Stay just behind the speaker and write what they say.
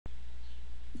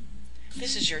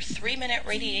This is your 3-minute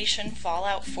radiation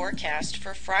fallout forecast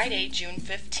for Friday, June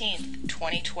 15th,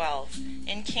 2012.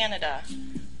 In Canada,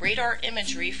 radar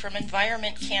imagery from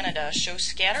Environment Canada shows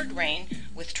scattered rain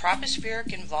with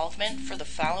tropospheric involvement for the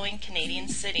following Canadian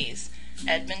cities: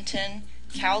 Edmonton,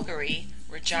 Calgary,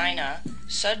 Regina,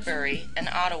 Sudbury, and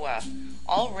Ottawa.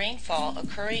 All rainfall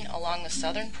occurring along the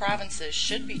southern provinces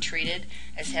should be treated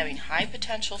as having high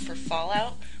potential for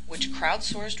fallout, which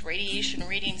crowdsourced radiation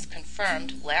readings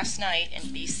confirmed last night in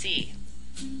BC.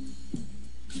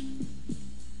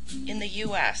 In the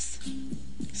U.S.,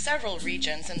 several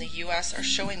regions in the U.S. are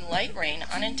showing light rain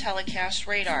on IntelliCast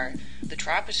radar. The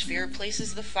troposphere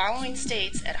places the following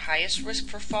states at highest risk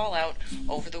for fallout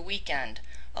over the weekend: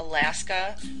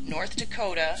 Alaska, North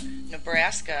Dakota,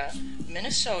 Nebraska,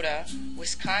 Minnesota,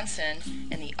 Wisconsin,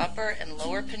 and the upper and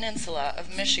lower peninsula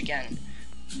of Michigan.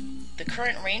 The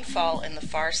current rainfall in the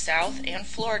far south and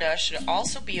Florida should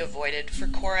also be avoided for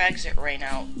core exit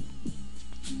rainout.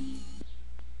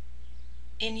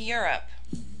 In Europe,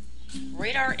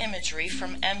 radar imagery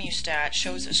from EMUSTAT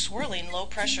shows a swirling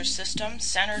low-pressure system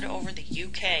centered over the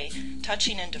UK,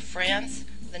 touching into France,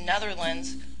 the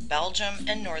Netherlands, Belgium,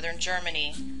 and northern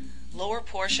Germany. Lower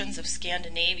portions of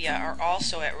Scandinavia are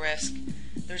also at risk.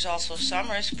 There's also some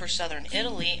risk for southern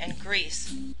Italy and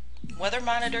Greece. Weather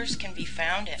monitors can be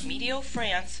found at Meteo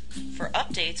France for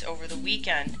updates over the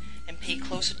weekend, and pay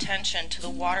close attention to the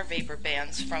water vapor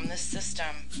bands from this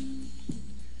system.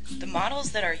 The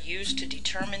models that are used to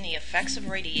determine the effects of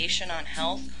radiation on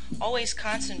health always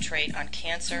concentrate on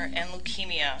cancer and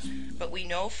leukemia, but we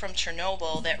know from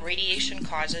Chernobyl that radiation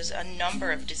causes a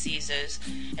number of diseases,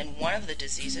 and one of the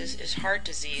diseases is heart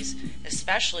disease,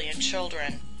 especially in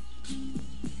children.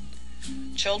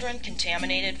 Children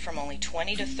contaminated from only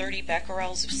 20 to 30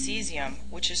 becquerels of cesium,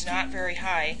 which is not very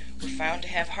high, were found to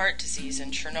have heart disease in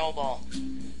Chernobyl.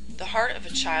 The heart of a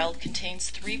child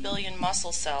contains 3 billion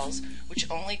muscle cells,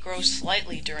 which only grow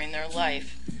slightly during their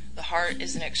life. The heart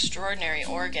is an extraordinary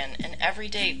organ and every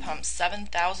day pumps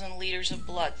 7,000 liters of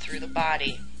blood through the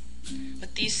body.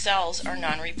 But these cells are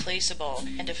non-replaceable,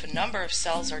 and if a number of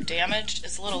cells are damaged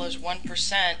as little as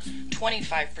 1%,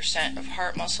 25% of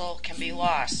heart muscle can be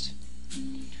lost.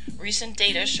 Recent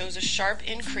data shows a sharp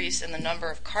increase in the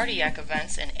number of cardiac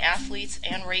events in athletes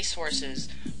and racehorses.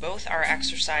 Both are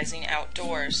exercising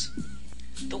outdoors.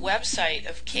 The website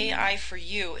of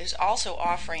KI4U is also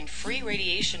offering free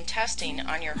radiation testing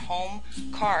on your home,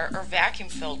 car, or vacuum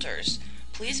filters.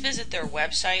 Please visit their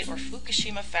website or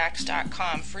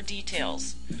fukushimafacts.com for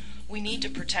details. We need to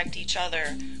protect each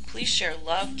other. Please share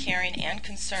love, caring, and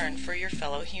concern for your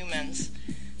fellow humans.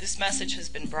 This message has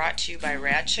been brought to you by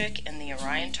Radchick and the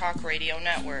Orion Talk Radio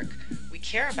Network. We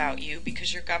care about you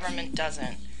because your government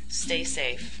doesn't. Stay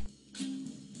safe.